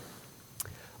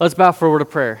Let's bow for a word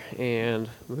of prayer and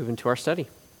move into our study.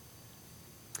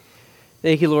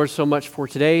 Thank you, Lord, so much for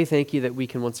today. Thank you that we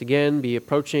can once again be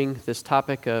approaching this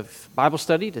topic of Bible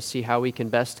study to see how we can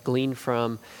best glean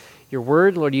from your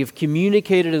word. Lord, you've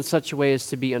communicated in such a way as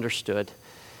to be understood.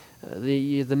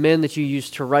 The men that you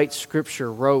used to write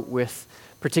Scripture wrote with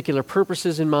particular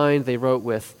purposes in mind. They wrote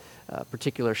with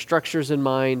particular structures in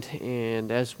mind.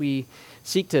 And as we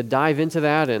seek to dive into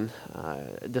that and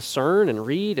discern and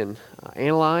read and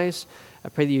analyze, I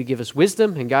pray that you give us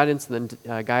wisdom and guidance and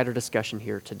then guide our discussion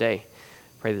here today.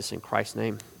 I pray this in Christ's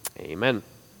name. Amen.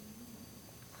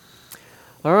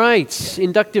 All right,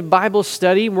 inductive Bible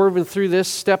study. We're moving through this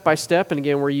step by step, and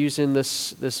again, we're using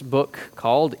this book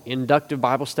called Inductive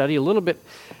Bible Study a little bit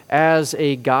as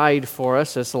a guide for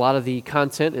us, as a lot of the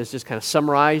content is just kind of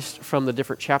summarized from the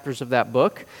different chapters of that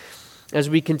book. As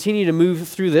we continue to move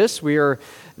through this, we are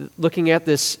looking at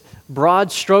this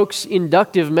broad strokes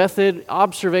inductive method,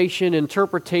 observation,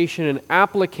 interpretation, and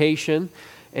application,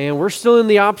 and we're still in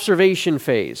the observation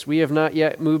phase. We have not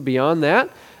yet moved beyond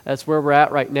that. That's where we're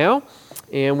at right now.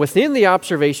 And within the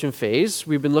observation phase,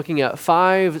 we've been looking at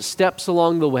 5 steps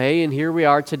along the way, and here we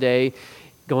are today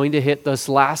going to hit this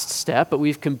last step. But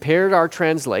we've compared our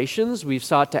translations. We've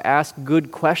sought to ask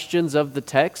good questions of the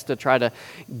text to try to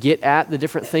get at the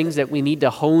different things that we need to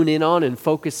hone in on and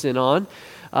focus in on.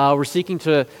 We're seeking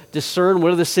to discern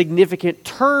what are the significant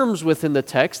terms within the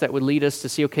text that would lead us to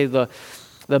see, okay, the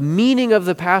meaning of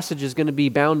the passage is going to be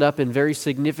bound up in very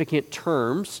significant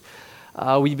terms.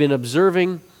 We've been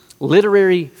observing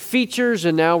literary features,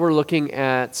 and now we're looking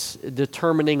at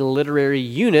determining literary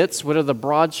units. What are the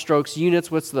broad strokes units?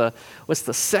 What's the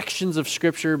sections of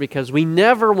Scripture? Because we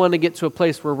never want to get to a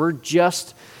place where we're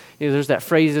just, there's that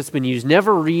phrase that's been used,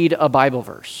 never read a Bible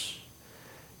verse.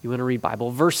 You want to read Bible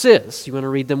verses. You want to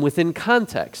read them within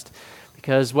context.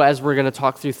 Because as we're going to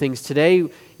talk through things today,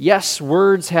 yes,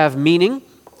 words have meaning,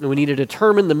 and we need to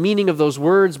determine the meaning of those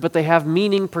words, but they have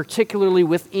meaning particularly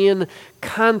within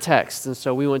context. And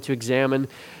so we want to examine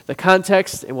the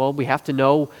context, and well, we have to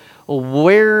know, well,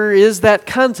 where is that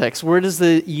context? Where does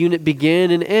the unit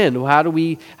begin and end? How do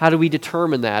we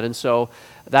determine that? And so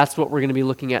that's what we're going to be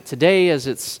looking at today, as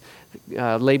it's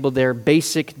labeled there,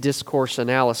 Basic Discourse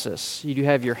Analysis. You do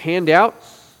have your handout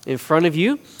in front of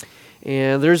you.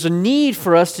 And there's a need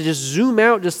for us to just zoom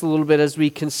out just a little bit as we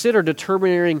consider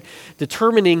determining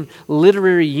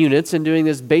literary units and doing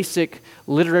this basic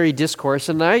literary discourse.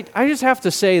 And I just have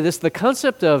to say this, the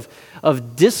concept of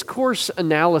discourse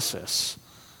analysis.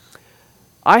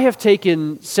 I have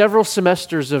taken several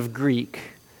semesters of Greek,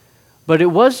 but it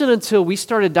wasn't until we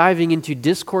started diving into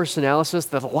discourse analysis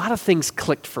that a lot of things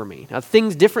clicked for me. Now,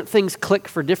 different things click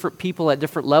for different people at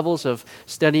different levels of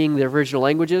studying the original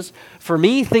languages. For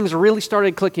me, things really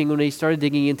started clicking when we started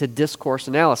digging into discourse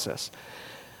analysis.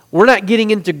 We're not getting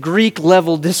into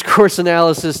Greek-level discourse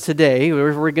analysis today.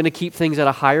 We're going to keep things at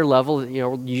a higher level,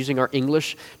 using our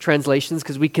English translations,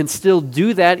 because we can still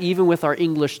do that even with our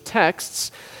English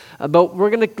texts. But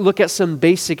we're going to look at some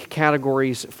basic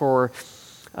categories for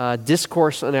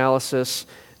discourse analysis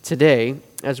today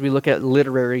as we look at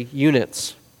literary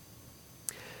units.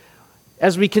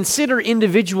 As we consider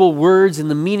individual words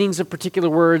and the meanings of particular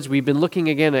words, we've been looking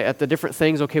again at the different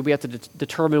things. Okay, we have to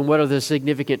determine what are the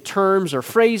significant terms or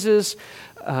phrases.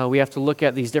 We have to look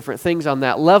at these different things on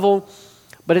that level.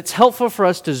 But it's helpful for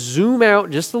us to zoom out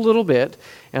just a little bit.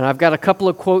 And I've got a couple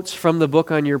of quotes from the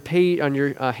book on your page, on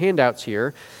your handouts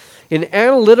here. An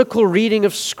analytical reading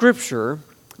of Scripture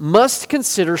must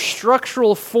consider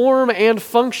structural form and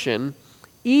function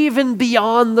even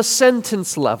beyond the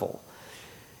sentence level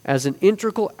as an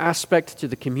integral aspect to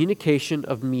the communication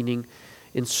of meaning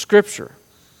in Scripture.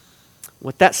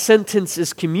 What that sentence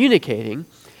is communicating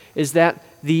is that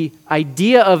the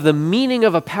idea of the meaning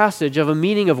of a passage, of a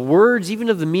meaning of words, even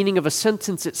of the meaning of a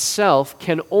sentence itself,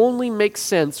 can only make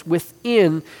sense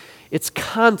within its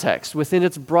context, within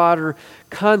its broader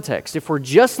context. If we're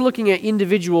just looking at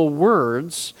individual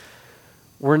words,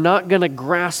 we're not going to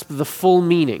grasp the full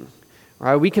meaning.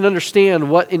 Right? We can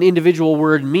understand what an individual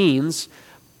word means,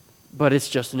 but it's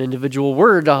just an individual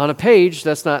word on a page.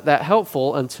 That's not that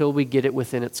helpful until we get it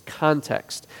within its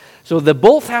context. So they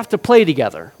both have to play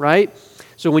together, right?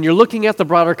 So when you're looking at the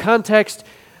broader context,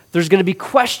 there's going to be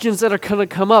questions that are going to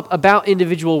come up about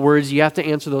individual words. You have to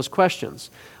answer those questions.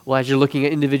 Well, as you're looking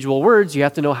at individual words, you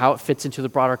have to know how it fits into the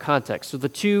broader context. So the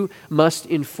two must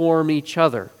inform each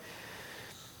other.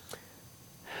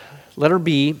 Letter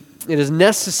B, it is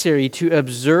necessary to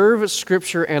observe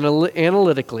Scripture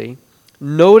analytically,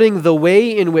 noting the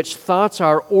way in which thoughts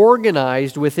are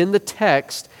organized within the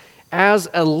text as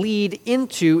a lead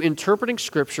into interpreting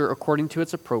Scripture according to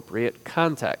its appropriate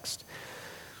context.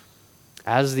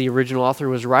 As the original author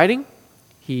was writing,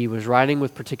 he was writing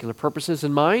with particular purposes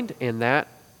in mind, and that,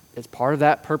 as part of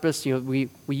that purpose, we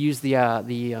use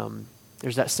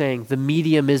there's that saying, the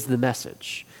medium is the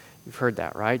message. You've heard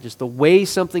that, right? Just the way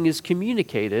something is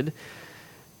communicated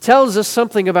tells us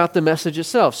something about the message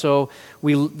itself. So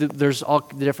there's all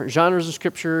the different genres of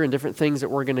Scripture and different things that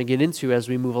we're going to get into as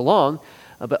we move along,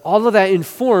 but all of that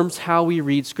informs how we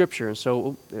read Scripture. And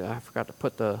so I forgot to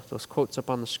put those quotes up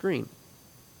on the screen.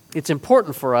 It's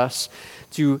important for us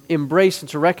to embrace and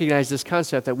to recognize this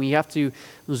concept that we have to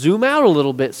zoom out a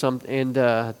little bit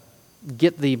and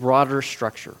get the broader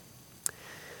structure.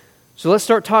 So let's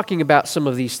start talking about some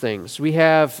of these things. We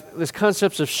have this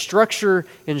concepts of structure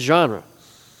and genre.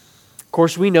 Of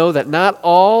course, we know that not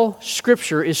all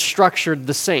Scripture is structured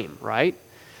the same, right?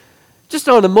 Just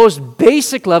on the most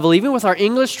basic level, even with our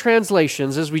English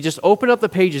translations, as we just open up the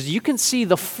pages, you can see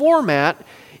the format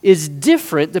is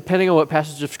different depending on what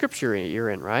passage of Scripture you're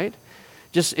in, right?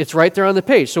 It's right there on the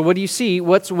page. So what do you see?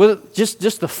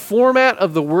 Just the format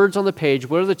of the words on the page,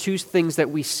 what are the two things that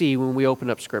we see when we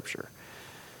open up Scripture?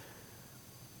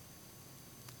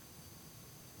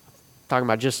 Talking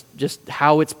about just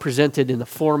how it's presented in the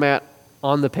format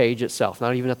on the page itself,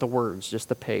 not even at the words, just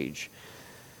the page.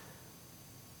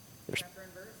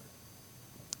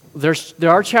 There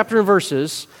are chapter and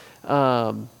verses.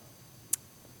 What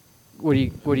do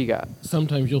you got?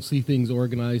 Sometimes you'll see things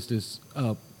organized as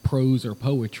prose or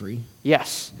poetry.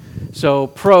 Yes. So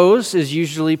prose is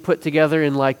usually put together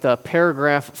in like the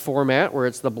paragraph format, where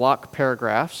it's the block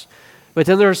paragraphs. But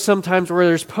then there's sometimes where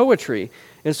there's poetry.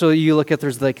 And so you look at,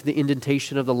 there's like the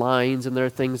indentation of the lines, and there are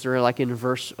things that are like in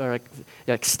verse, or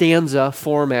like stanza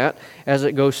format as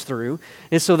it goes through.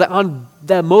 And so that on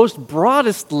the most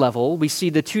broadest level, we see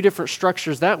the two different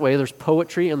structures that way. There's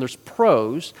poetry and there's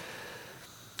prose.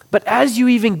 But as you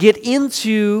even get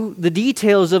into the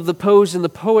details of the prose and the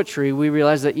poetry, we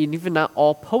realize that even not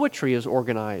all poetry is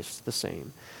organized the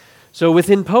same. So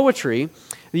within poetry,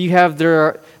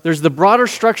 there's the broader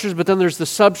structures, but then there's the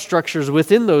substructures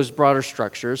within those broader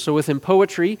structures. So within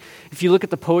poetry, if you look at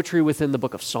the poetry within the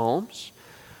book of Psalms,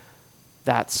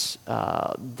 there's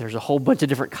a whole bunch of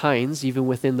different kinds, even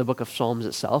within the book of Psalms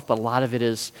itself, but a lot of it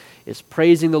is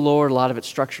praising the Lord, a lot of it's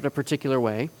structured a particular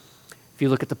way. If you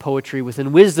look at the poetry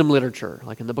within wisdom literature,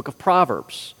 like in the book of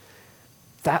Proverbs,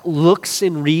 that looks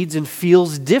and reads and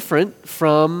feels different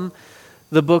from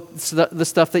the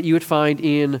stuff that you would find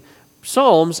in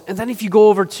Psalms. And then if you go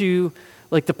over to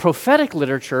like the prophetic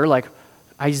literature, like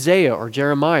Isaiah or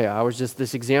Jeremiah,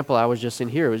 this example I was just in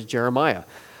here was Jeremiah.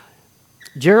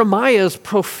 Jeremiah's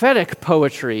prophetic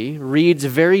poetry reads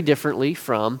very differently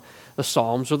from the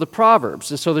Psalms or the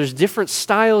Proverbs. And so there's different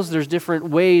styles, there's different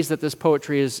ways that this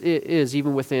poetry is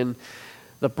even within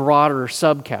the broader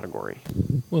subcategory.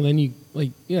 Well, then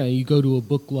you go to a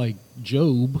book like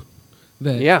Job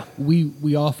that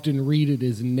we often read it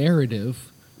as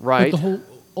narrative. Right. But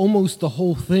almost the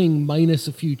whole thing, minus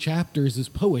a few chapters, is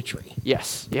poetry.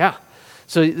 Yes, yeah.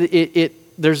 So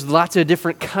there's lots of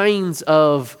different kinds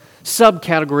of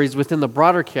subcategories within the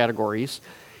broader categories.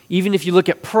 Even if you look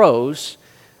at prose,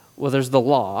 well, there's the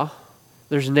law,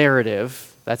 there's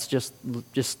narrative, that's just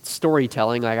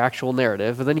storytelling, like actual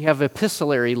narrative. And then you have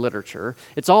epistolary literature.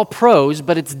 It's all prose,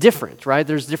 but it's different, right?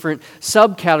 There's different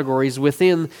subcategories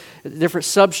within, different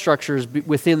substructures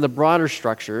within the broader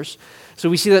structures. So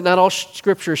we see that not all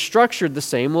Scripture is structured the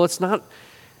same. Well, it's not.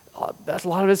 A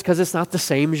lot of it's because it's not the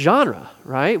same genre,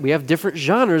 right? We have different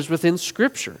genres within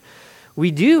Scripture.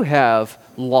 We do have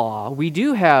law. We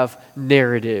do have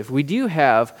narrative. We do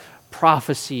have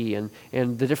prophecy and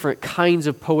the different kinds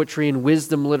of poetry and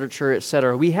wisdom literature,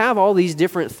 etc. We have all these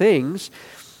different things.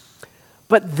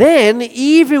 But then,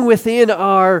 even within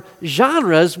our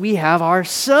genres, we have our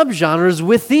subgenres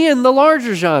within the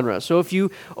larger genre. So if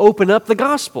you open up the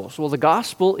Gospels, well, the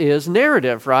Gospel is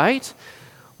narrative, right?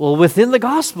 Well, within the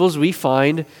Gospels, we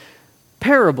find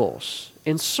parables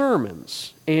and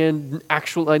sermons and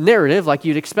actual narrative like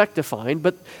you'd expect to find.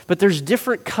 But there's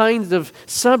different kinds of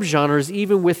subgenres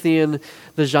even within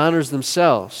the genres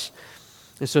themselves.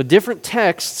 And so different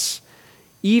texts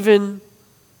even...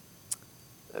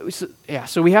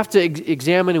 So we have to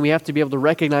examine and we have to be able to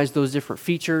recognize those different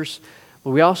features.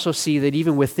 But we also see that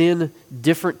even within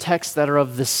different texts that are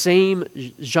of the same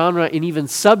genre and even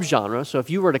subgenre, so if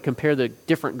you were to compare the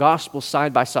different Gospels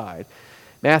side by side,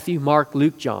 Matthew, Mark,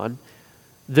 Luke, John,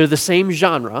 they're the same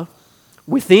genre.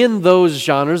 Within those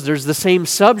genres, there's the same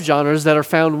subgenres that are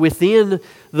found within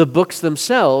the books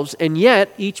themselves, and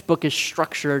yet each book is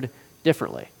structured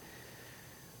differently.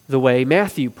 the way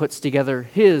Matthew puts together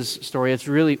his story. It's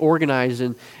really organized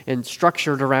and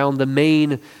structured around the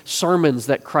main sermons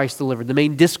that Christ delivered, the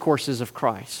main discourses of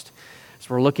Christ. As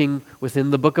we're looking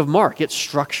within the book of Mark, it's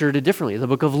structured differently. The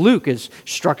book of Luke is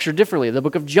structured differently. The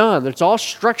book of John, it's all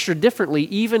structured differently,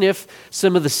 even if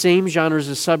some of the same genres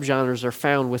and subgenres are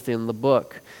found within the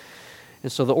book.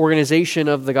 And so the organization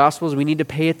of the Gospels, we need to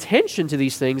pay attention to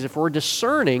these things if we're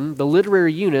discerning the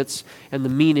literary units and the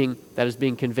meaning that is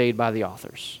being conveyed by the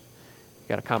authors. You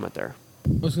got a comment there? I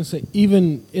was going to say,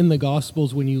 even in the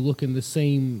Gospels, when you look in the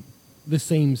same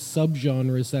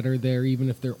subgenres that are there, even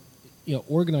if they're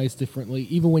organized differently,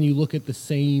 even when you look at the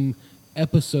same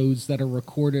episodes that are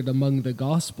recorded among the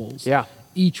Gospels,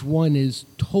 each one is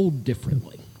told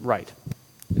differently. Right.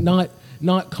 Not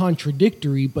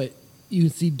contradictory, but you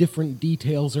see different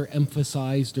details are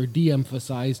emphasized or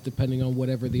de-emphasized depending on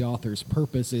whatever the author's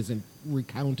purpose is in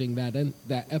recounting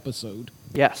that episode.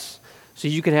 Yes. So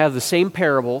you can have the same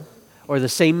parable or the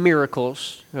same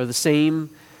miracles or the same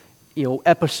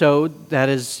episode that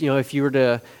is, if you were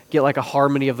to get like a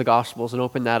harmony of the Gospels and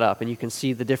open that up and you can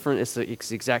see the different, it's the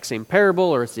exact same parable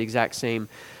or it's the exact same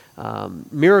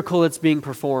miracle that's being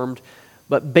performed.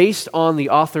 But based on the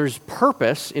author's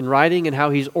purpose in writing and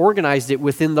how he's organized it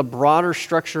within the broader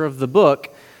structure of the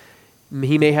book,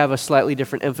 he may have a slightly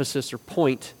different emphasis or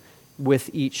point with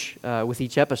each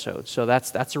episode. So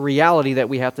that's a reality that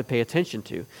we have to pay attention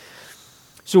to.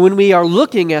 So when we are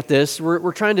looking at this,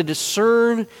 we're trying to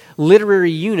discern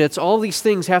literary units. All these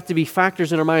things have to be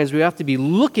factors in our minds. We have to be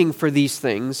looking for these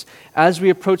things as we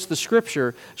approach the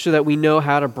Scripture so that we know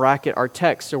how to bracket our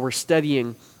text. So we're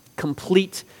studying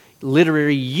complete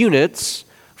literary units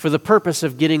for the purpose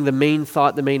of getting the main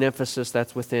thought, the main emphasis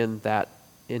that's within that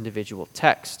individual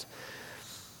text.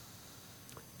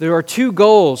 There are two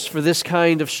goals for this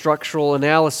kind of structural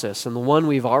analysis, and the one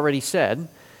we've already said,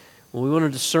 we want to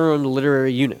discern the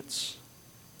literary units.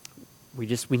 We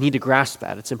need to grasp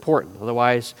that. It's important.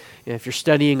 Otherwise, if you're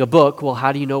studying a book, well,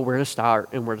 how do you know where to start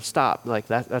and where to stop? Like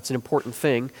that's an important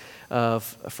thing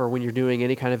for when you're doing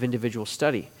any kind of individual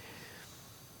study.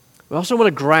 We also want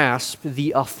to grasp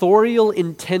the authorial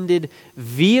intended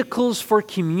vehicles for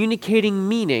communicating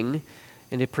meaning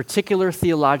in a particular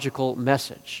theological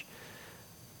message.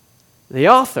 The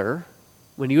author,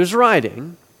 when he was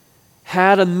writing,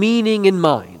 had a meaning in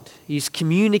mind. He's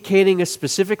communicating a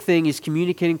specific thing. He's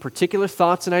communicating particular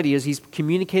thoughts and ideas. He's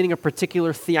communicating a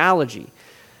particular theology.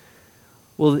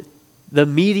 Well, the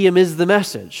medium is the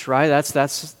message, right?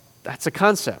 That's a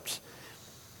concept.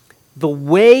 The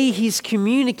way he's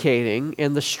communicating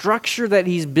and the structure that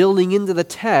he's building into the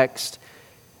text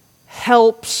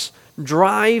helps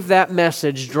drive that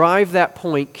message, drive that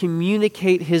point,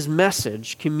 communicate his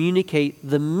message, communicate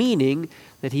the meaning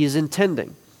that he is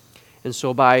intending. And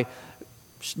so by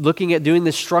looking at doing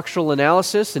this structural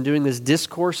analysis and doing this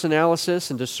discourse analysis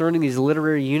and discerning these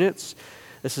literary units,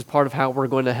 this is part of how it's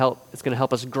going to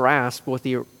help us grasp what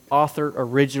the author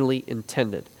originally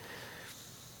intended.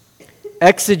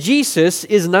 Exegesis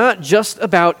is not just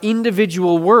about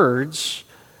individual words,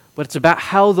 but it's about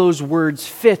how those words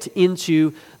fit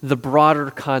into the broader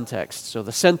context. So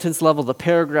the sentence level, the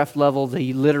paragraph level,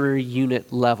 the literary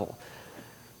unit level.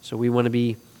 So we want to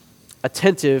be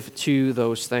attentive to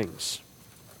those things.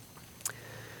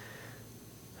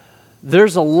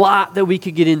 There's a lot that we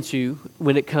could get into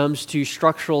when it comes to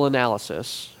structural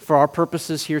analysis. For our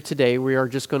purposes here today, we are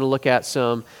just going to look at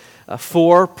some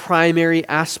 4 primary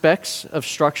aspects of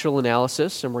structural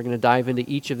analysis, and we're going to dive into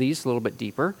each of these a little bit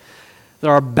deeper.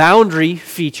 There are boundary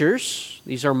features.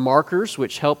 These are markers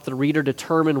which help the reader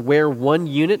determine where one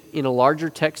unit in a larger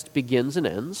text begins and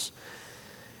ends.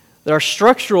 There are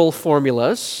structural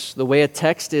formulas, the way a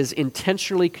text is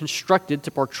intentionally constructed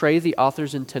to portray the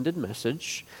author's intended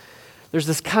message. There's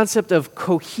this concept of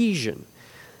cohesion.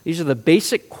 These are the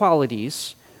basic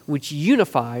qualities which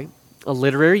unify a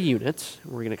literary unit.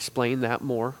 We're going to explain that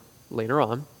more later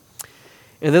on.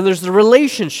 And then there's the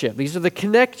relationship. These are the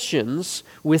connections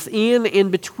within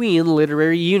and between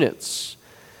literary units.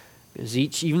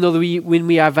 Even though when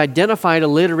we have identified a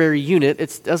literary unit,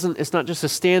 it's not just a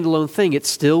standalone thing. It's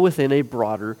still within a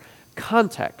broader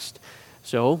context.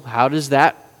 So how does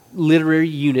that literary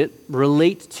unit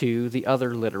relate to the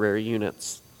other literary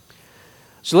units?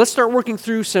 So let's start working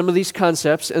through some of these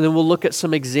concepts, and then we'll look at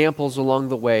some examples along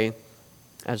the way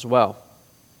as well.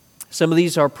 Some of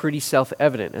these are pretty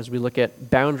self-evident as we look at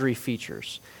boundary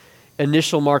features.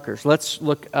 Initial markers. Let's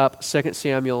look up 2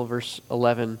 Samuel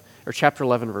chapter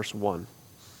 11, verse 1.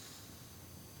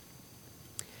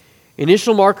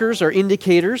 Initial markers are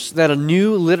indicators that a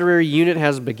new literary unit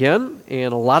has begun,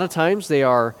 and a lot of times they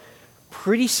are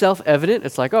pretty self-evident.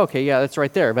 It's like, okay, yeah, that's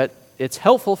right there. But it's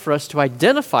helpful for us to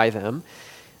identify them,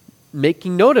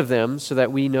 making note of them so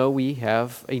that we know we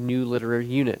have a new literary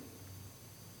unit.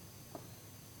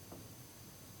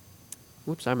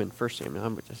 Whoops, I'm in 1 Samuel.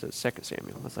 I'm just at 2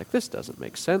 Samuel. I was like, this doesn't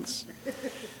make sense.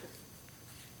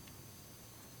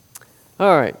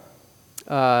 All right.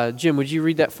 Jim, would you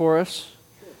read that for us?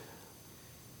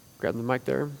 Grab the mic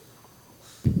there.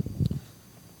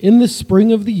 In the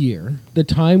spring of the year, the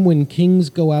time when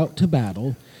kings go out to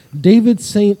battle, David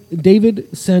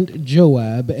sent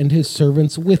Joab and his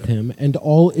servants with him and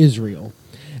all Israel,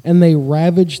 and they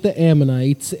ravaged the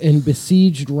Ammonites and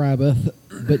besieged Rabbah,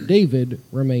 but David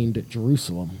remained at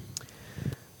Jerusalem.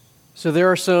 So there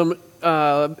are some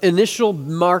initial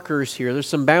markers here. There's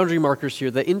some boundary markers here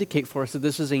that indicate for us that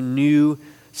this is a new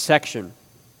section.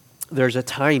 There's a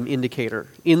time indicator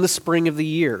in the spring of the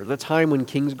year, the time when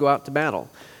kings go out to battle.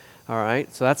 All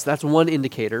right, so that's one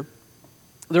indicator.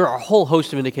 There are a whole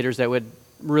host of indicators that would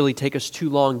really take us too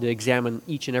long to examine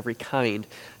each and every kind.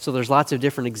 So there's lots of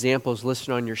different examples listed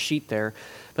on your sheet there.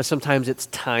 But sometimes it's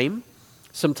time.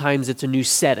 Sometimes it's a new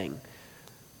setting,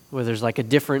 where there's like a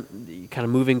different, kind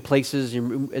of moving places,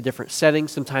 a different setting.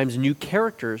 Sometimes new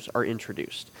characters are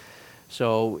introduced.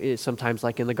 So it's sometimes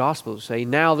like in the Gospels, say,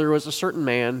 now there was a certain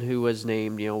man who was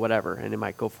named, whatever, and it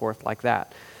might go forth like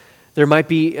that. There might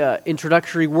be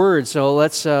introductory words. So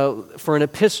let's, for an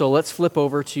epistle, let's flip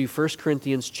over to 1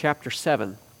 Corinthians chapter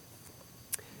 7.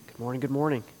 Good morning, good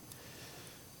morning.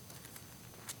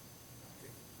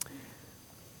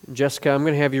 Jessica, I'm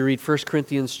going to have you read 1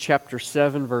 Corinthians chapter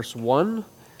 7, verse 1.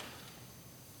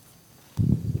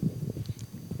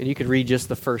 And you could read just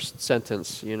the first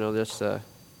sentence, this... May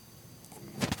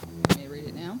I read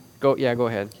it now? Go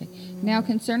ahead. Okay. Now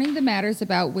concerning the matters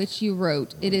about which you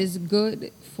wrote, it is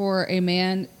good for a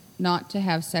man not to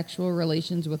have sexual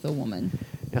relations with a woman.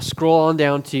 Now scroll on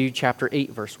down to chapter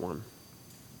 8, verse 1.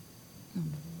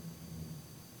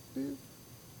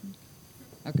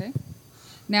 Okay.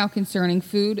 Now concerning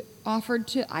food offered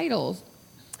to idols,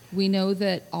 we know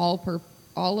that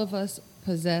all of us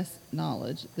possess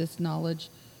knowledge. This knowledge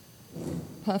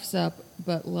puffs up,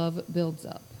 but love builds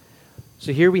up.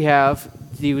 So here we have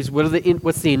these.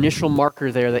 What's the initial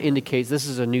marker there that indicates this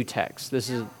is a new text?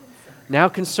 This is now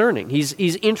concerning. He's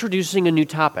introducing a new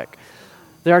topic.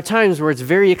 There are times where it's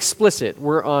very explicit.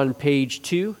 We're on page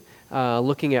 2,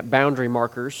 looking at boundary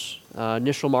markers,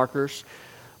 initial markers.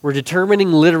 We're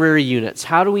determining literary units.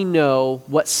 How do we know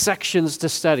what sections to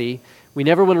study? We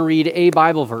never want to read a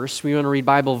Bible verse. We want to read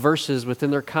Bible verses within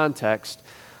their context.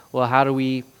 Well, how do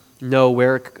we know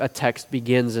where a text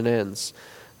begins and ends?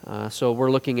 So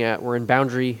we're in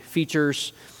boundary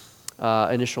features,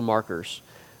 initial markers.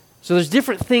 So there's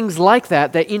different things like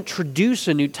that introduce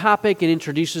a new topic, it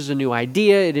introduces a new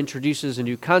idea, it introduces a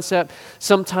new concept.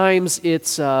 Sometimes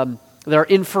there are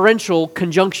inferential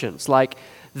conjunctions like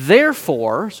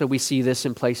therefore, so we see this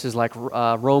in places like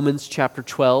Romans chapter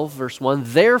 12, verse 1,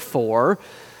 therefore,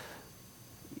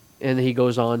 and he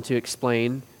goes on to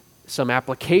explain some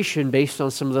application based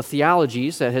on some of the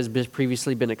theologies that has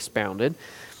previously been expounded.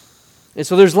 And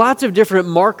so there's lots of different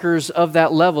markers of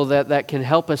that level that can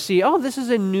help us see, this is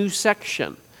a new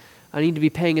section. I need to be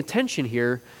paying attention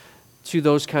here to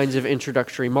those kinds of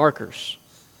introductory markers.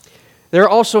 There are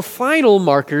also final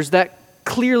markers that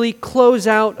clearly close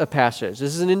out a passage.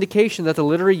 This is an indication that the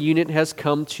literary unit has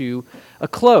come to a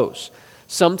close.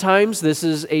 Sometimes this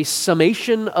is a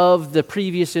summation of the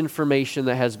previous information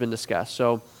that has been discussed.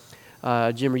 So,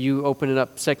 Jim, are you opening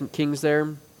up 2 Kings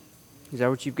there? Is that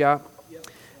what you've got?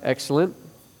 Excellent.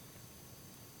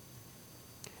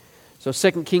 So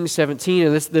 2 Kings 17,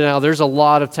 and now there's a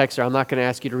lot of text there. I'm not going to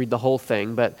ask you to read the whole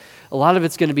thing, but a lot of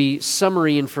it's going to be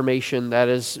summary information that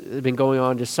has been going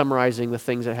on, just summarizing the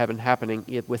things that have been happening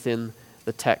within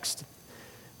the text,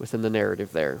 within the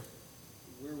narrative there.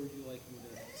 Where would you like me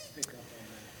to pick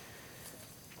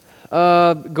up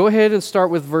on that? Go ahead and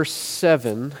start with verse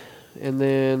 7, and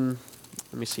then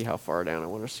let me see how far down I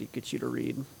want to get you to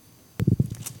read.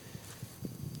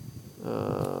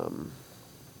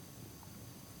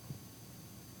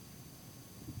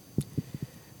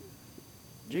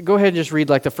 Go ahead and just read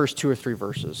like the first 2 or 3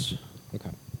 verses. Okay.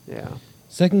 Yeah.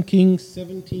 2 Kings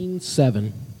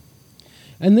 17:7.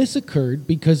 And this occurred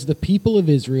because the people of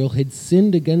Israel had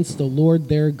sinned against the Lord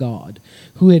their God,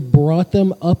 who had brought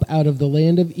them up out of the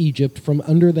land of Egypt from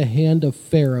under the hand of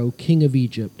Pharaoh, king of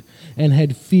Egypt, and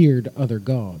had feared other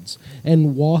gods,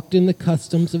 and walked in the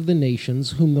customs of the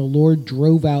nations whom the Lord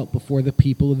drove out before the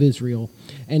people of Israel,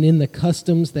 and in the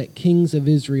customs that kings of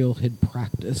Israel had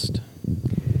practiced.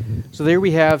 So there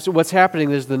we have, so what's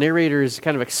happening is the narrator is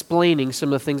kind of explaining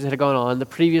some of the things that had gone on. The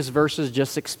previous verses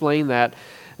just explain that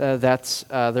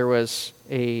there was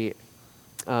the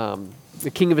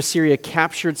king of Assyria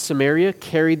captured Samaria,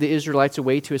 carried the Israelites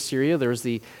away to Assyria. There was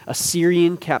the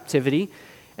Assyrian captivity,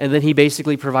 and then he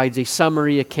basically provides a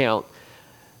summary account.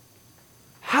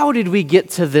 How did we get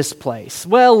to this place?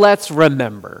 Well, let's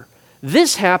remember.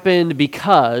 This happened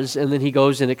because, and then he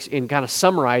goes and kind of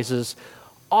summarizes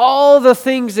all the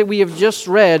things that we have just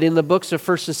read in the books of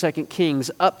 1st and 2nd Kings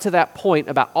up to that point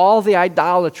about all the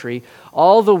idolatry,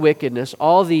 all the wickedness,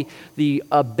 all the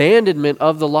abandonment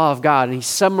of the law of God. And he's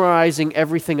summarizing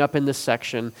everything up in this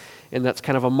section, and that's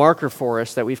kind of a marker for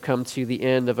us that we've come to the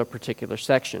end of a particular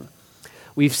section.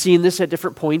 We've seen this at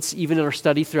different points, even in our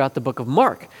study throughout the book of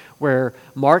Mark, where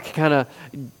Mark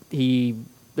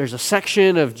there's a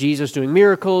section of Jesus doing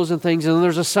miracles and things, and then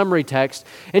there's a summary text.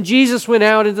 And Jesus went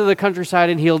out into the countryside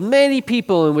and healed many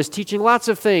people and was teaching lots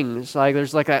of things. Like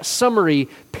there's like that summary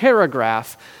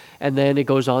paragraph, and then it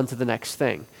goes on to the next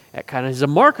thing. That kind of is a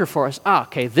marker for us.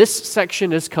 Okay, this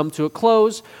section has come to a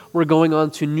close. We're going on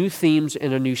to new themes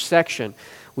in a new section.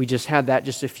 We just had that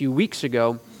just a few weeks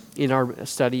ago in our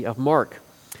study of Mark.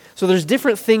 So there's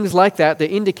different things like that that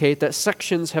indicate that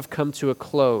sections have come to a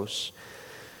close.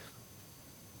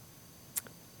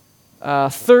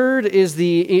 Third is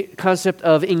the concept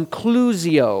of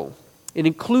inclusio. An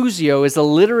inclusio is a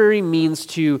literary means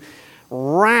to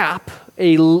wrap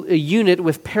a unit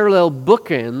with parallel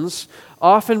bookends,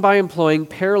 often by employing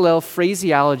parallel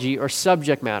phraseology or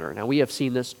subject matter. Now, we have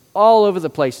seen this all over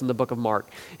the place in the book of Mark.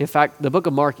 In fact, the book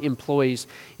of Mark employs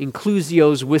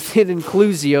inclusios within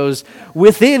inclusios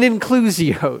within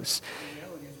inclusios.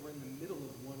 We're in the middle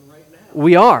of one right now.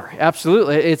 We are,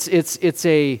 absolutely. It's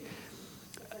a...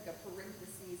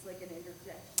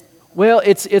 Well,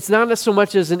 it's not so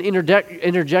much as an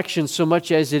interjection so much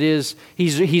as it is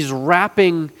he's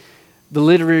wrapping the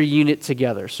literary unit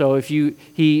together. So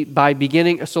by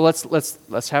beginning, so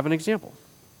let's have an example.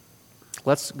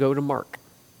 Let's go to Mark.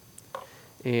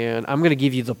 And I'm going to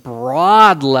give you the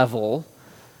broad level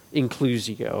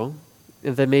inclusio,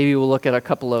 and then maybe we'll look at a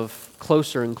couple of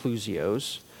closer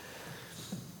inclusios.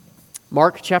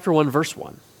 Mark chapter 1, verse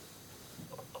 1.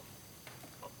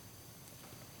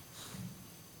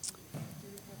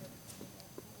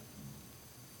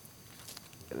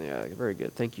 Yeah, very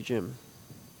good. Thank you, Jim.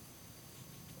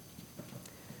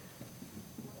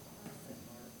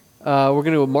 We're going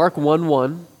to go Mark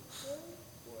 1:1.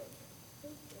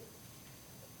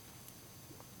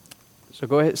 So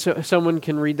go ahead. So someone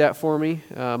can read that for me.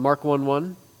 Mark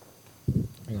 1:1.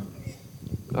 Yeah.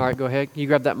 All right, go ahead. Can you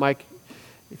grab that mic,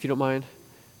 if you don't mind?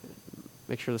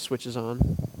 Make sure the switch is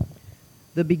on.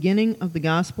 The beginning of the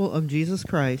gospel of Jesus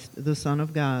Christ, the Son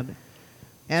of God.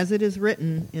 As it is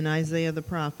written in Isaiah the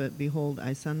prophet, behold,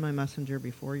 I send my messenger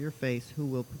before your face who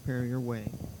will prepare your way.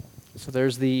 So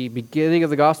there's the beginning of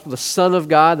the gospel, the Son of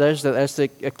God. That's a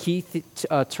key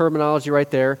terminology right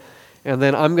there. And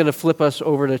then I'm going to flip us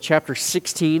over to chapter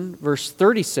 16, verse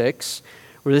 36,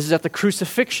 where this is at the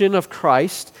crucifixion of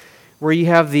Christ, where you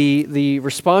have the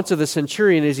response of the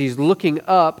centurion as he's looking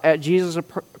up at Jesus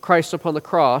Christ upon the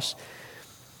cross.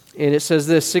 And it says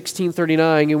this,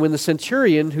 1639, and when the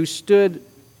centurion who stood...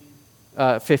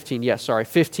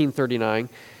 1539.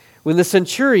 When the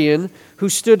centurion who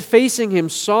stood facing him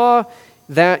saw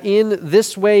that in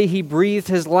this way he breathed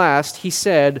his last, he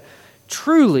said,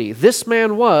 truly, this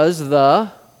man was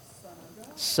the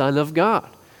Son of God.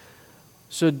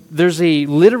 So there's a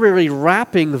literary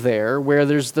wrapping there where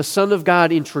there's the Son of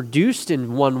God introduced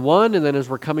in 1:1, and then as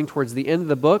we're coming towards the end of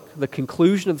the book, the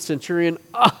conclusion of the centurion,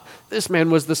 this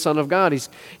man was the Son of God. He's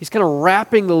kind of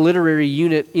wrapping the literary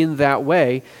unit in that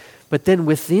way. But then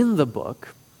within the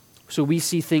book, so we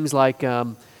see things like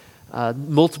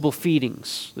multiple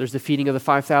feedings. There's the feeding of the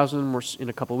 5,000. In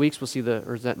a couple of weeks, we'll see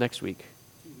or is that next week?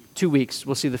 2 weeks.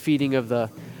 We'll see the feeding of the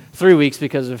 3 weeks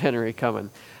because of Henry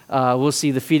coming. We'll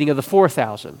see the feeding of the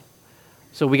 4,000.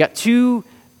 So we got 2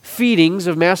 feedings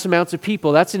of mass amounts of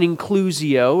people. That's an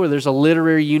inclusio, where there's a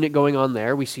literary unit going on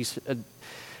there. We see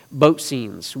boat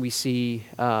scenes. We see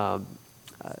the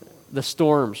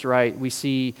storms, right? We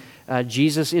see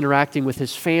Jesus interacting with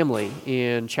his family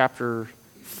in chapter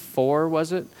 4,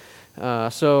 was it?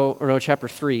 Chapter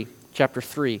 3. Chapter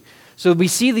 3. So we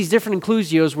see these different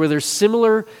inclusios where there's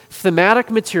similar thematic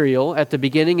material at the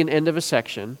beginning and end of a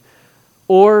section,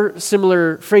 or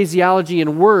similar phraseology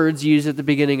and words used at the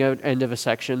beginning and end of a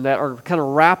section that are kind of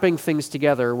wrapping things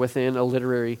together within a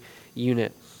literary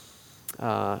unit.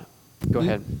 Go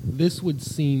ahead. This would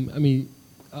seem,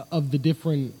 of the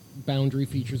different boundary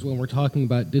features when we're talking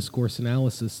about discourse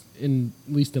analysis. At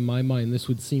least in my mind, this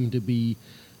would seem to be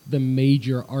the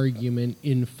major argument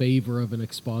in favor of an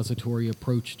expository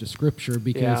approach to Scripture,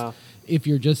 because if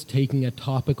you're just taking a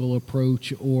topical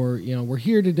approach, or we're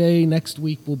here today, next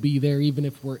week we'll be there, even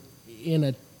if we're in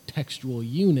a textual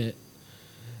unit,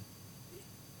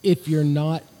 if you're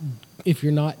not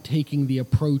taking the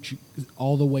approach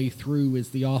all the way through as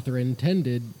the author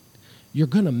intended, you're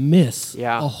going to miss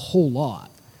a whole lot.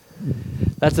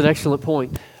 That's an excellent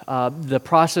point. The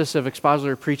process of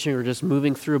expository preaching, or just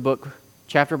moving through a book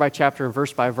chapter by chapter and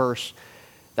verse by verse,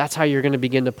 that's how you're going to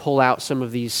begin to pull out some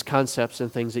of these concepts and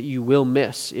things that you will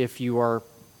miss if you are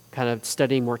kind of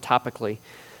studying more topically.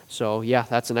 So yeah,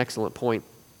 that's an excellent point.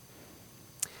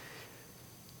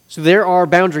 So there are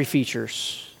boundary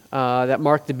features that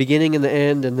mark the beginning and the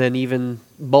end, and then even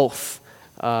both,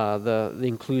 the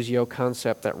inclusio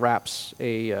concept that wraps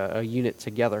a unit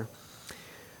together.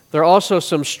 There are also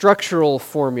some structural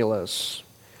formulas.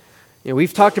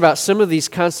 We've talked about some of these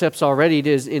concepts already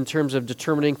in terms of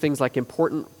determining things like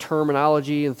important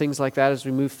terminology and things like that as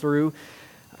we move through.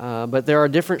 But there are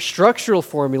different structural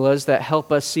formulas that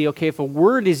help us see, okay, if a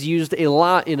word is used a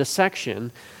lot in a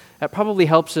section, that probably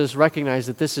helps us recognize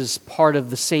that this is part of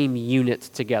the same unit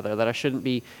together, that I shouldn't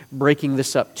be breaking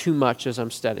this up too much as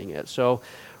I'm studying it. So,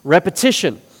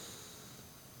 repetition,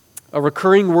 a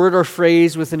recurring word or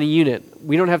phrase within a unit.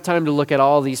 We don't have time to look at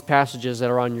all these passages that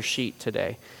are on your sheet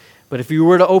today. But if you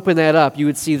were to open that up, you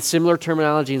would see similar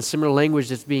terminology and similar language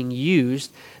that's being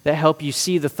used that help you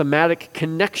see the thematic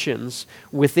connections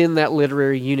within that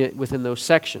literary unit, within those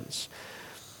sections.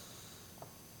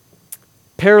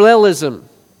 Parallelism,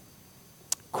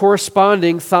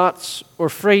 corresponding thoughts or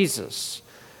phrases.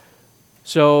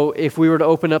 So if we were to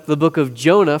open up the book of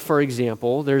Jonah, for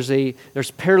example, there's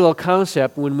parallel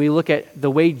concept when we look at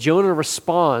the way Jonah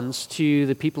responds to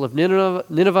the people of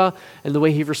Nineveh and the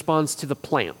way he responds to the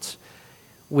plant.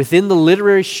 Within the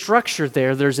literary structure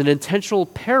there's an intentional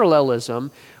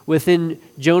parallelism within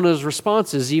Jonah's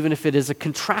responses, even if it is a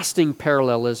contrasting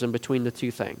parallelism between the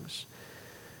two things.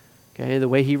 Okay, the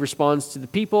way he responds to the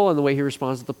people and the way he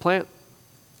responds to the plant,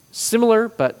 similar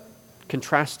but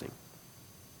contrasting.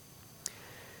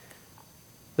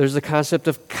 There's the concept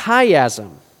of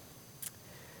chiasm.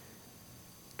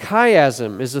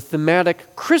 Chiasm is a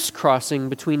thematic crisscrossing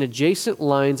between adjacent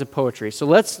lines of poetry. So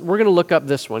we're going to look up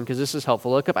this one because this is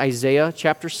helpful. Look up Isaiah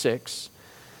chapter 6.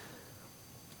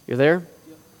 You're there?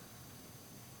 Yep.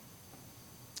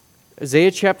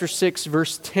 Isaiah chapter 6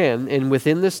 verse 10, and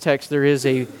within this text there is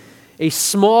a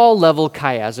small level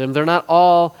chiasm. They're not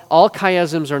all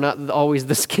chiasms are not always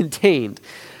this contained,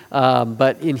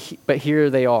 but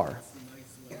here they are.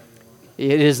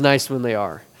 It is nice when they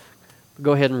are.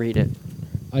 Go ahead and read it.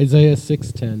 Isaiah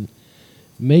 6:10.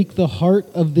 Make the heart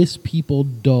of this people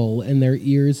dull and their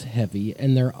ears heavy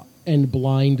and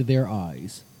blind their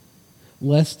eyes,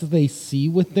 lest they see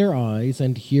with their eyes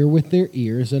and hear with their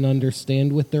ears and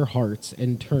understand with their hearts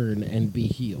and turn and be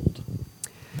healed.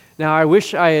 Now, I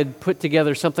wish I had put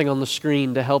together something on the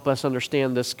screen to help us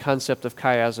understand this concept of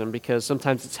chiasm, because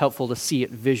sometimes it's helpful to see it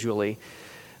visually.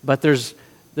 But there's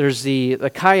the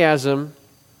chiasm.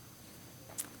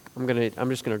 I'm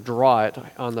just gonna draw it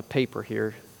on the paper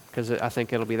here because I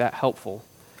think it'll be that helpful.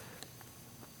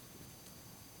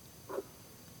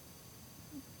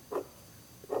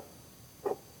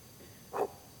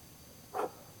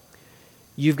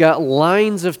 You've got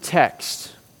lines of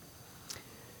text,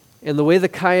 and the way the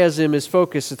chiasm is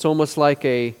focused, it's almost like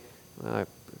I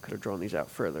could have drawn these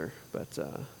out further, but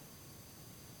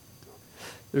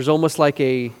there's almost like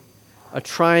a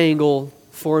triangle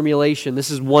formulation. This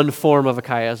is one form of a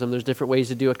chiasm. There's different ways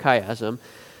to do a chiasm.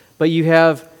 But you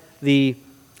have the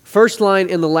first line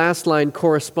and the last line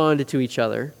corresponded to each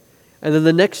other, and then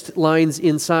the next lines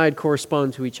inside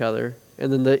correspond to each other,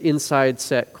 and then the inside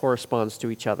set corresponds to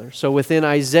each other. So within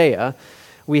Isaiah,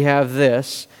 we have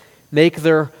this, make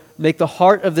the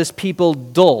heart of this people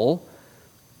dull.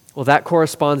 Well, that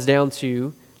corresponds down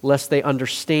to lest they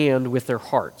understand with their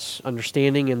hearts.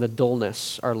 Understanding and the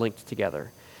dullness are linked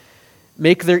together.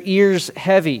 Make their ears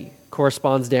heavy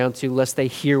corresponds down to lest they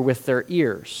hear with their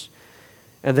ears.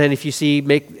 And then if you see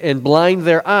and blind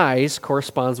their eyes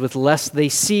corresponds with lest they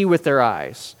see with their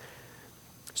eyes.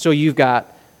 So you've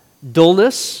got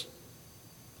dullness,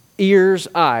 ears,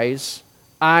 eyes,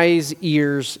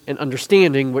 ears, and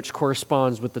understanding, which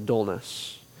corresponds with the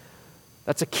dullness.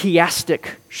 That's a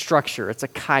chiastic structure. It's a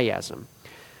chiasm.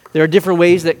 There are different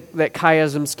ways that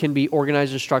chiasms can be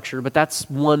organized and structured, but that's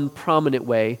one prominent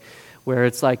way where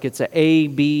it's like it's a A,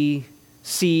 B,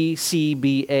 C, C,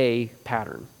 B, A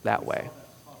pattern that way.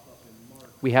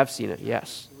 We have seen it,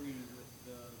 yes. Where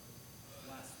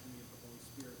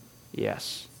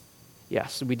Yes.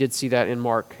 Yes, we did see that in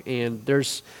Mark. And there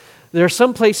are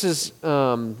some places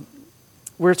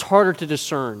where it's harder to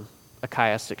discern a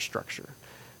chiastic structure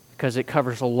because it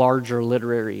covers a larger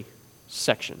literary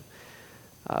section.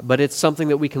 But it's something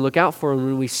that we can look out for, and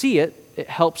when we see it, it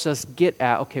helps us get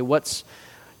at, okay, what's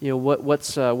the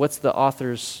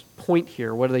author's point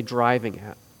here? What are they driving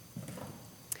at?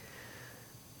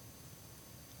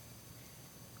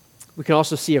 We can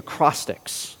also see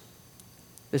acrostics.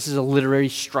 This is a literary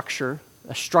structure,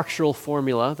 a structural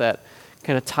formula that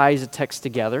kind of ties a text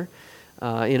together.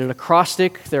 In an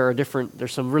acrostic,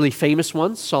 there's some really famous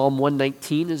ones. Psalm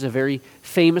 119 is a very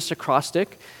famous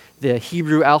acrostic. The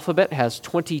Hebrew alphabet has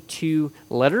 22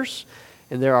 letters,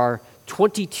 and there are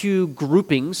 22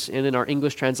 groupings, and in our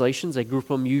English translations, they group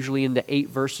them usually into 8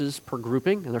 verses per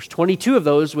grouping, and there's 22 of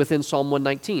those within Psalm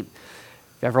 119.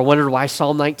 If you ever wondered why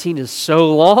Psalm 19 is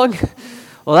so long?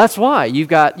 Well, that's why. You've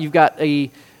got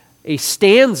a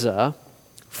stanza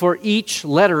for each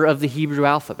letter of the Hebrew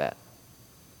alphabet.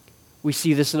 We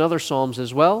see this in other Psalms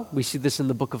as well. We see this in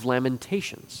the book of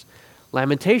Lamentations.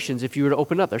 Lamentations, if you were to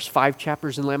open up, there's 5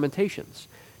 chapters in Lamentations.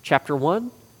 Chapter 1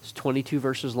 is 22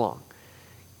 verses long.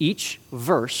 Each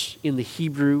verse in the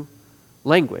Hebrew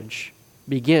language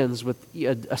begins with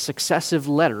a successive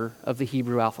letter of the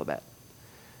Hebrew alphabet.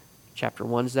 Chapter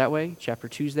 1 is that way, chapter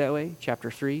 2 is that way,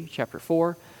 chapter 3, chapter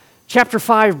 4. Chapter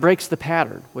 5 breaks the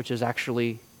pattern, which is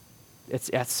actually,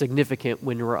 that's significant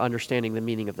when we're understanding the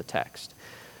meaning of the text.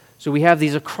 So we have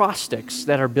these acrostics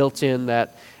that are built in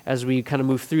that as we kind of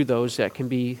move through those, that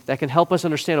can help us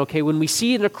understand, okay, when we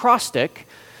see an acrostic,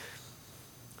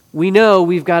 we know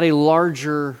we've got a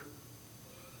larger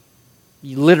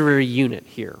literary unit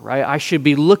here, right? I should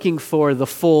be looking for the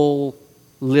full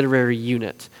literary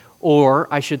unit, or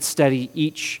I should study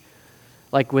each,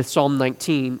 like with Psalm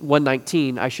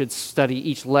 119, I should study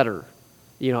each letter,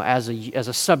 as a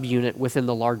subunit within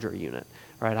the larger unit,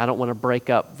 right? I don't want to break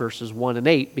up verses 1 and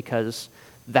 8 because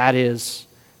that is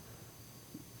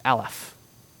Aleph,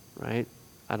 right?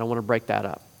 I don't want to break that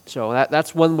up. So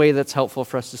that's one way that's helpful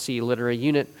for us to see a literary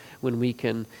unit when we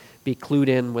can be clued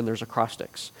in when there's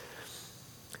acrostics.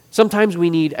 Sometimes we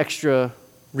need extra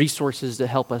resources to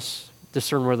help us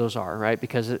discern where those are, right?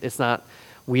 Because it's not,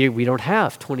 we don't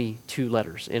have 22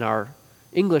 letters in our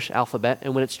English alphabet,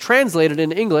 and when it's translated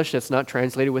into English, it's not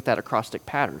translated with that acrostic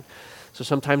pattern. So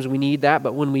sometimes we need that,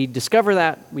 but when we discover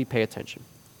that, we pay attention.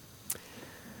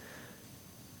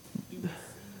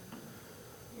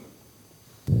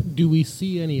 Do we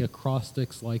see any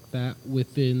acrostics like that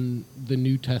within the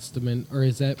New Testament, or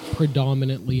is that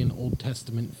predominantly an Old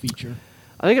Testament feature?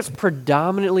 I think it's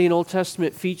predominantly an Old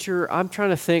Testament feature. I'm trying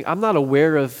to think. I'm not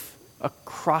aware of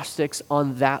acrostics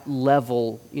on that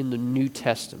level in the New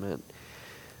Testament.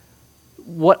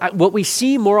 What we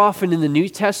see more often in the New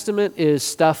Testament is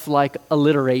stuff like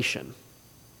alliteration.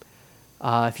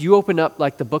 If you open up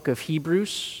like the book of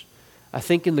Hebrews, I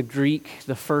think in the Greek,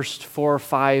 the first 4 or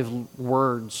 5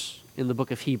 words in the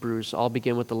book of Hebrews all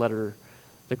begin with the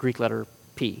Greek letter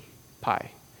P,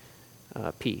 pi,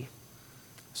 P.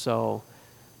 So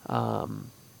I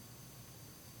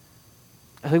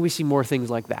think we see more things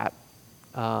like that.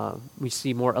 We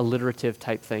see more alliterative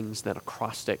type things than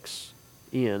acrostics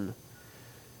in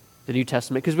the New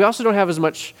Testament, because we also don't have as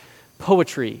much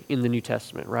poetry in the New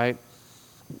Testament, right?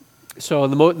 So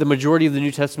the majority of the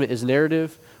New Testament is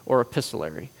narrative or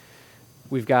epistolary.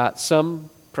 We've got some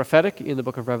prophetic in the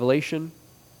book of Revelation,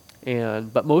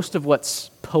 but most of what's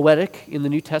poetic in the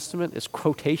New Testament is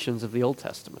quotations of the Old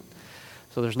Testament.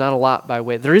 So there's not a lot by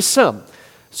way. There is some.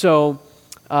 So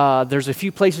there's a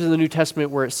few places in the New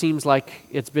Testament where it seems like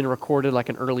it's been recorded like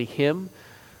an early hymn.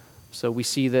 So we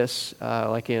see this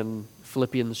like in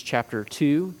Philippians chapter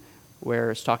 2,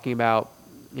 where it's talking about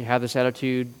you have this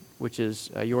attitude, which is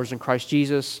yours in Christ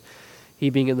Jesus. He,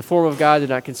 being in the form of God, did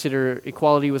not consider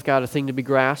equality with God a thing to be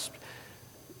grasped.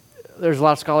 There's a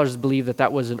lot of scholars that believe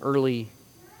that was an early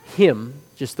hymn,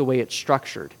 just the way it's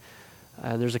structured.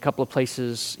 And there's a couple of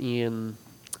places in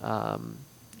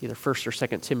either 1st or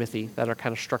 2nd Timothy that are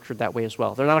kind of structured that way as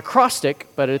well. They're not acrostic,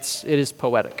 but it is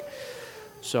poetic.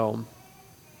 So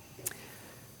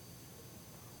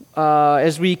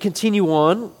as we continue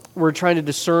on, we're trying to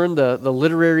discern the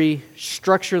literary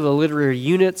structure, the literary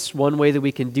units. One way that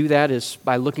we can do that is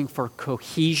by looking for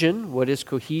cohesion. What is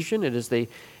cohesion? It is a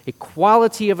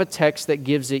quality of a text that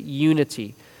gives it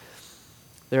unity.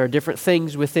 There are different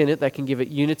things within it that can give it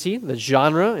unity. The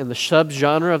genre and the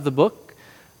subgenre of the book,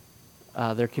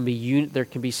 there can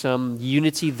be some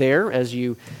unity there as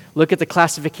you look at the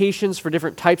classifications for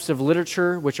different types of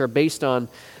literature, which are based on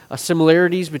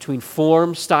similarities between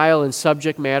form, style, and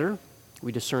subject matter.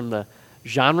 We discern the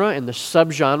genre and the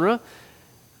subgenre.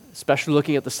 Especially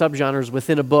looking at the subgenres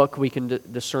within a book, we can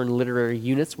discern literary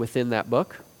units within that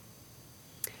book.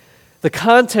 The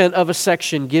content of a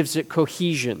section gives it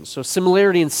cohesion. So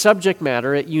similarity in subject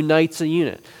matter, it unites a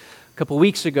unit. A couple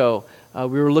weeks ago, we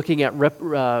were looking at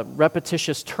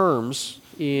repetitious terms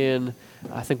in,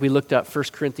 I think we looked at 1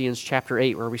 Corinthians chapter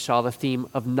 8, where we saw the theme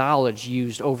of knowledge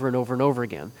used over and over and over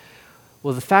again.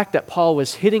 Well, the fact that Paul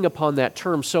was hitting upon that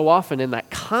term so often and that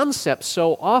concept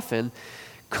so often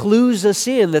clues us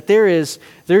in that there's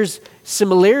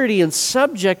similarity in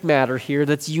subject matter here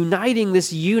that's uniting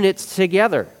this unit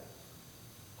together.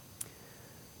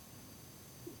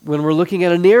 When we're looking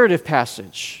at a narrative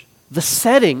passage, the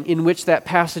setting in which that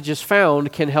passage is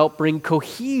found can help bring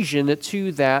cohesion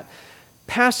to that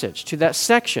passage, to that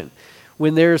section.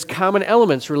 When there's common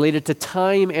elements related to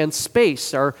time and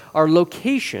space, our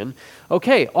location,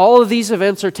 okay, all of these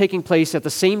events are taking place at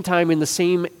the same time in the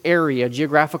same area,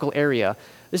 geographical area.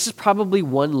 This is probably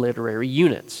one literary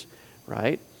unit,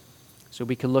 right? So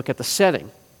we can look at the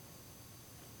setting.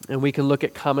 And we can look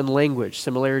at common language,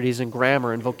 similarities in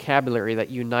grammar and vocabulary that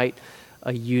unite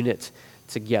a unit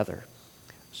together.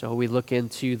 So we look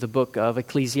into the book of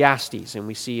Ecclesiastes, and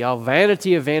we see, oh,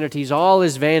 vanity of vanities, all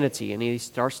is vanity. And he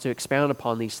starts to expound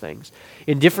upon these things.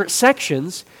 In different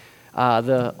sections,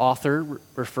 the author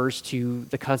refers to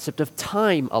the concept of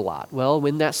time a lot. Well,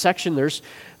 in that section, there's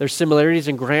similarities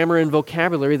in grammar and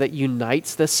vocabulary that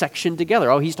unites the section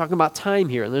together. Oh, he's talking about time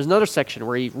here. And there's another section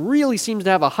where he really seems to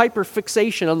have a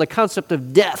hyperfixation on the concept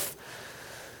of death.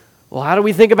 Well, how do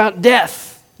we think about death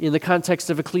in the context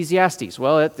of Ecclesiastes?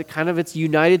 Well, it's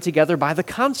united together by the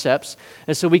concepts.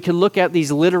 And so we can look at these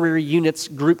literary units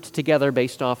grouped together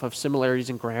based off of similarities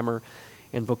in grammar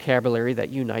and vocabulary that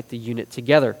unite the unit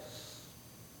together.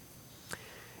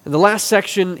 And the last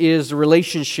section is the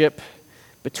relationship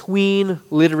between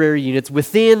literary units,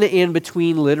 within and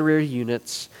between literary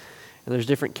units. And there's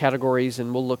different categories,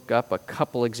 and we'll look up a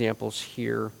couple examples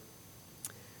here.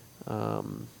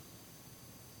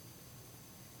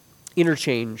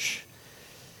 Interchange.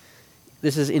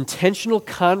 This is intentional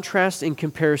contrast and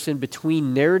comparison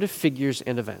between narrative figures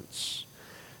and events.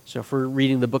 So if we're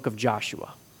reading the book of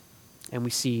Joshua, and we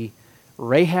see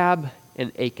Rahab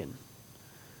and Achan,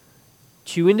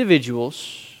 two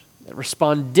individuals that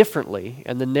respond differently,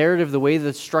 and the narrative, the way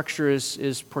the structure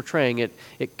is portraying it,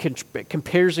 it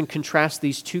compares and contrasts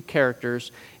these two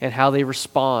characters and how they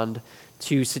respond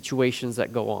to situations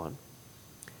that go on.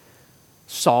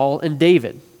 Saul and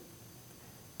David,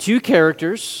 two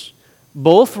characters,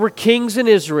 both were kings in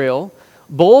Israel,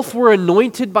 both were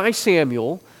anointed by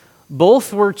Samuel,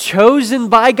 both were chosen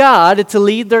by God to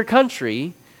lead their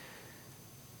country,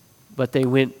 but they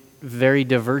went very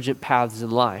divergent paths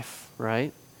in life,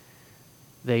 right?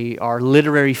 They are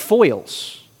literary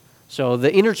foils. So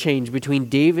the interchange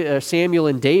between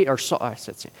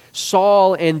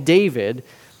Saul and David,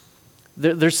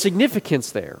 there's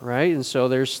significance there, right? And so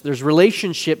there's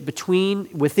relationship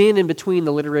within and between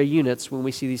the literary units when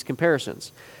we see these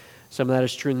comparisons. Some of that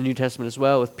is true in the New Testament as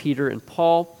well with Peter and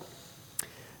Paul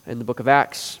in the book of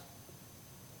Acts.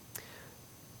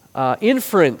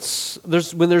 Inference,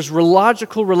 when there's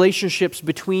logical relationships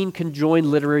between conjoined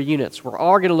literary units. We're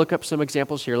all going to look up some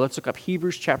examples here. Let's look up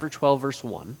Hebrews chapter 12, verse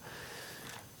 1.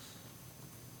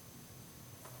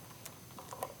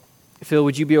 Phil,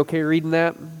 would you be okay reading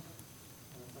that?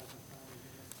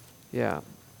 Yeah.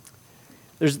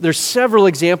 There's several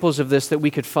examples of this that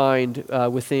we could find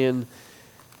within,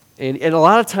 and a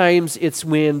lot of times it's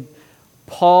when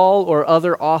Paul or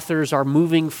other authors are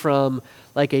moving from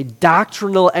like a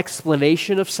doctrinal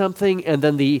explanation of something and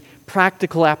then the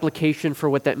practical application for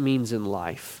what that means in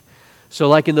life. So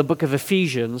like in the book of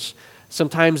Ephesians,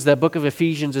 sometimes the book of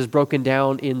Ephesians is broken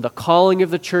down in the calling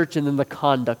of the church and then the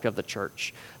conduct of the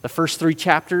church. The first 3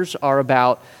 chapters are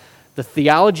about the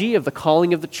theology of the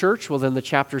calling of the church. Well, then the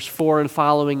chapters 4 and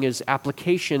following is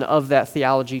application of that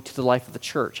theology to the life of the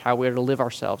church, how we are to live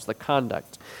ourselves, the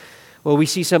conduct. Well, we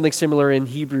see something similar in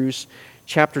Hebrews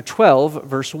chapter 12,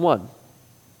 verse 1.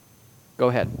 Go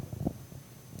ahead.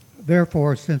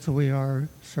 Therefore, since we are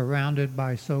surrounded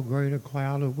by so great a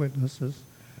cloud of witnesses,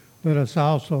 let us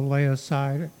also lay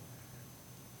aside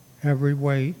every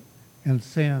weight and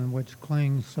sin which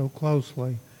clings so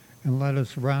closely, and let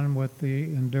us run with the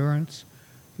endurance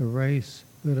the race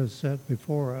that is set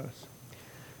before us.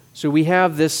 So we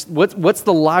have this, what's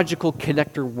the logical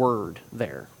connector word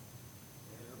there?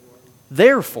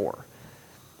 Therefore.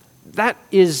 That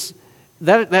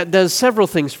does several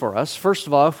things for us. First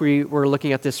of all, if we were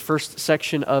looking at this first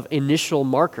section of initial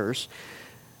markers,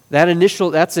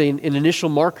 that's an initial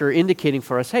marker indicating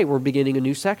for us, hey, we're beginning a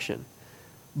new section.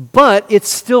 but it's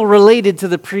still related to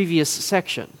the previous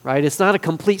section, right? It's not a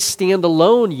complete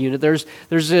standalone unit. There's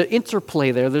an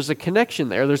interplay there. There's a connection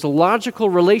there. There's a logical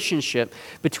relationship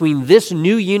between this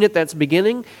new unit that's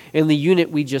beginning and the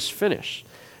unit we just finished.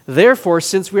 Therefore,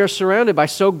 since we are surrounded by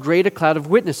so great a cloud of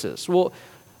witnesses, well,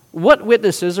 what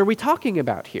witnesses are we talking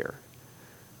about here?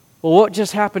 Well, what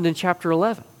just happened in chapter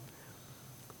 11?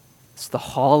 It's the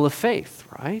hall of faith,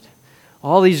 right?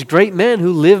 All these great men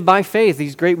who live by faith,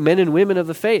 these great men and women of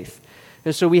the faith.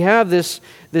 And so we have this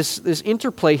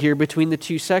interplay here between the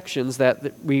two sections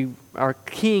that we are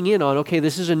keying in on. Okay,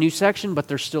 this is a new section, but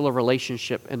there's still a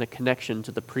relationship and a connection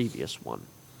to the previous one.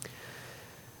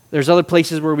 There's other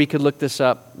places where we could look this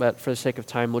up, but for the sake of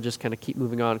time, we'll just kind of keep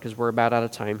moving on because we're about out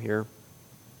of time here.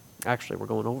 Actually, we're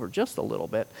going over just a little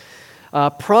bit.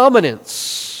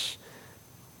 Prominence.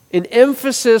 An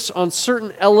emphasis on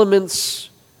certain elements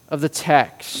of the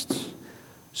text.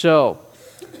 So,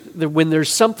 when there's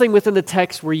something within the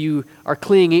text where you are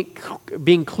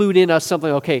being clued in as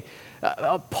something, okay,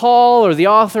 Paul or the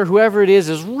author, whoever it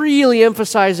is really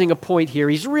emphasizing a point here.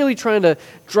 He's really trying to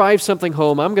drive something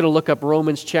home. I'm going to look up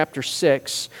Romans chapter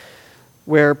 6,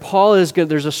 where Paul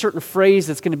there's a certain phrase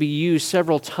that's going to be used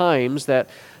several times that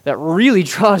really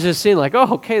draws us in, like,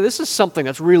 oh, okay, this is something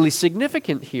that's really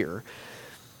significant here.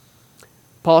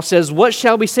 Paul says, what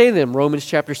shall we say then? Romans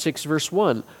chapter 6, verse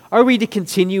 1. Are we to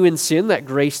continue in sin that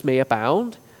grace may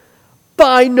abound?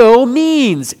 By no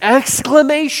means!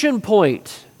 Exclamation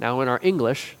point. Now in our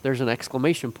English, there's an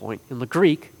exclamation point. In the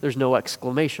Greek, there's no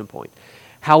exclamation point.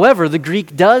 However, the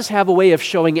Greek does have a way of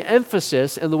showing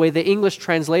emphasis, and the way the English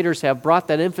translators have brought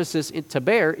that emphasis to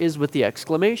bear is with the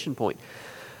exclamation point.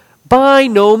 By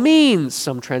no means,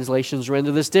 some translations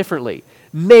render this differently.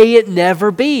 May it never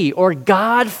be, or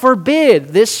God forbid,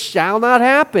 this shall not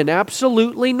happen.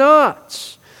 Absolutely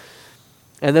not.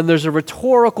 And then there's a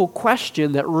rhetorical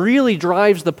question that really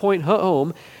drives the point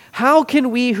home. How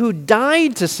can we who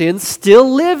died to sin still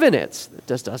live in it? It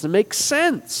just doesn't make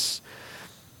sense.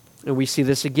 And we see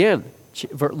this again.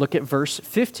 Look at verse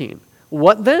 15.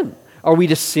 What then? Are we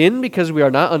to sin because we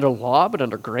are not under law but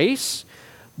under grace?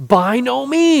 By no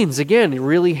means. Again,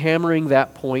 really hammering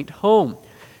that point home.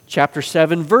 Chapter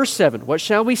 7, verse 7. What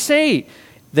shall we say?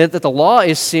 That the law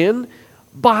is sin?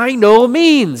 By no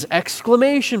means!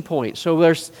 Exclamation point.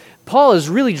 So Paul is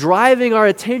really driving our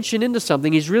attention into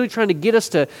something. He's really trying to get us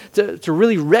to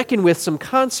really reckon with some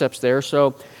concepts there.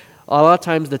 So a lot of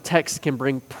times the text can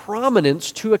bring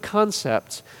prominence to a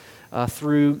concept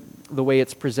through the way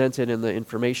it's presented in the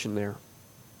information there.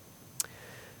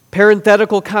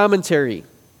 Parenthetical commentary.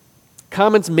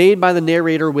 Comments made by the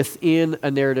narrator within a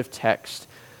narrative text.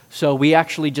 So we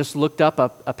actually just looked up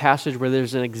a passage where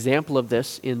there's an example of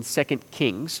this in 2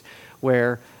 Kings,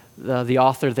 where the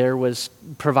author there was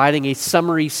providing a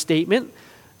summary statement.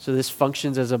 So this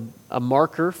functions as a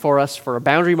marker for us, for a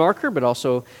boundary marker, but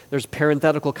also there's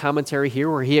parenthetical commentary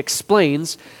here where he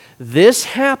explains this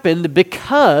happened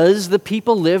because the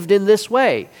people lived in this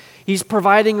way. He's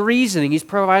providing reasoning. He's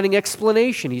providing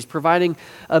explanation. He's providing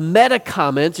a meta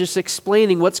comment, just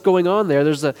explaining what's going on there.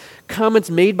 There's a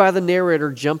comments made by the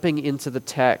narrator jumping into the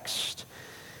text.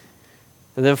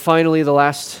 And then finally, the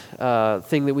last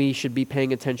thing that we should be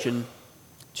paying attention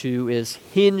to is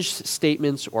hinged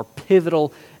statements or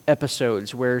pivotal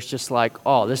episodes, where it's just like,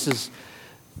 oh, this is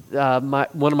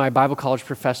one of my Bible college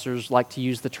professors like to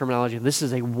use the terminology, this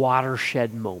is a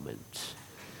watershed moment.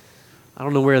 I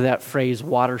don't know where that phrase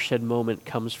watershed moment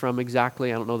comes from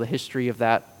exactly. I don't know the history of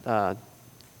that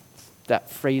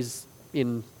phrase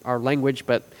in our language,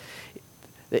 but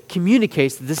it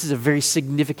communicates that this is a very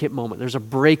significant moment. There's a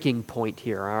breaking point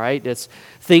here, all right? It's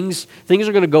things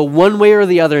are going to go one way or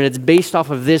the other, and it's based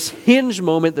off of this hinge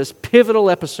moment, this pivotal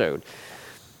episode.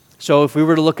 So if we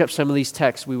were to look up some of these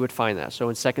texts, we would find that. So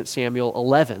in 2 Samuel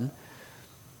 11,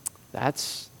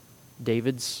 that's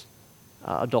David's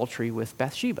adultery with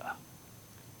Bathsheba.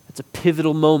 It's a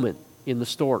pivotal moment in the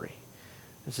story.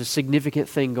 There's a significant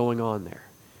thing going on there.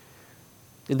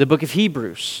 In the book of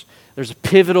Hebrews, there's a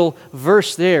pivotal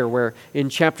verse there where in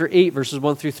chapter 8, verses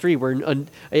 1 through 3, where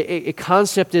a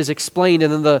concept is explained,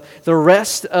 and then the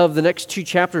rest of the next two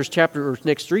chapters,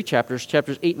 next three chapters,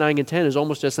 chapters 8, 9, and 10, is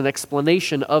almost just an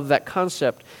explanation of that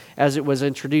concept as it was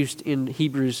introduced in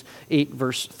Hebrews 8,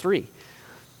 verse 3.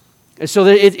 And so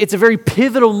it's a very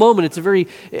pivotal moment. It's a very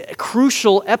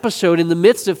crucial episode in the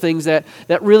midst of things that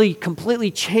really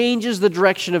completely changes the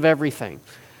direction of everything.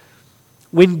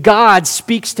 When God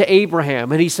speaks to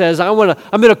Abraham and he says, I'm going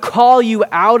to call you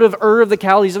out of Ur of the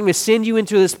Chaldees. I'm going to send you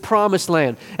into this promised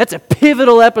land. That's a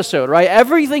pivotal episode, right?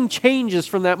 Everything changes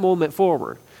from that moment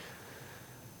forward.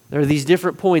 There are these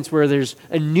different points where there's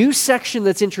a new section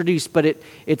that's introduced, but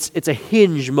it's a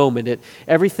hinge moment.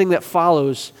 Everything that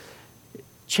follows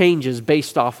changes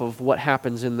based off of what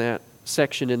happens in that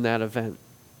section, in that event.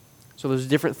 So there's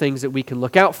different things that we can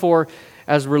look out for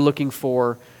as we're looking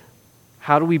for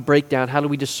how do we break down, how do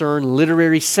we discern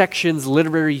literary sections,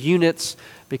 literary units,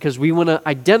 because we want to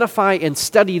identify and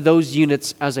study those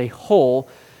units as a whole,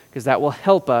 because that will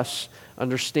help us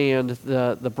understand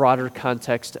the broader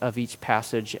context of each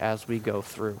passage as we go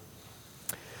through.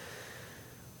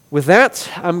 With that,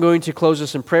 I'm going to close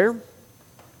us in prayer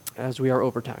as we are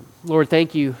over time. Lord,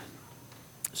 thank you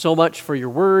so much for your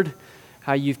word,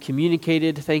 how you've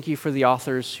communicated. Thank you for the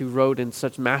authors who wrote in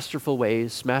such masterful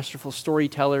ways, masterful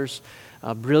storytellers,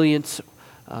 brilliant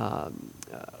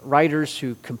writers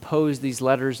who composed these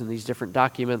letters and these different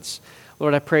documents.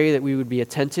 Lord, I pray that we would be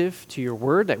attentive to your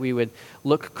word, that we would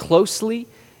look closely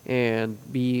and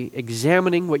be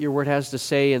examining what your word has to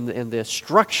say and the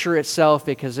structure itself,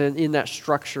 because in that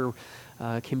structure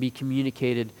can be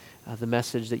communicated the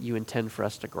message that you intend for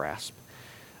us to grasp.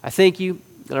 I thank you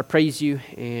and I praise you,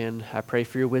 and I pray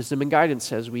for your wisdom and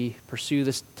guidance as we pursue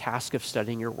this task of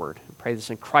studying your word. I pray this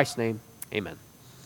in Christ's name. Amen.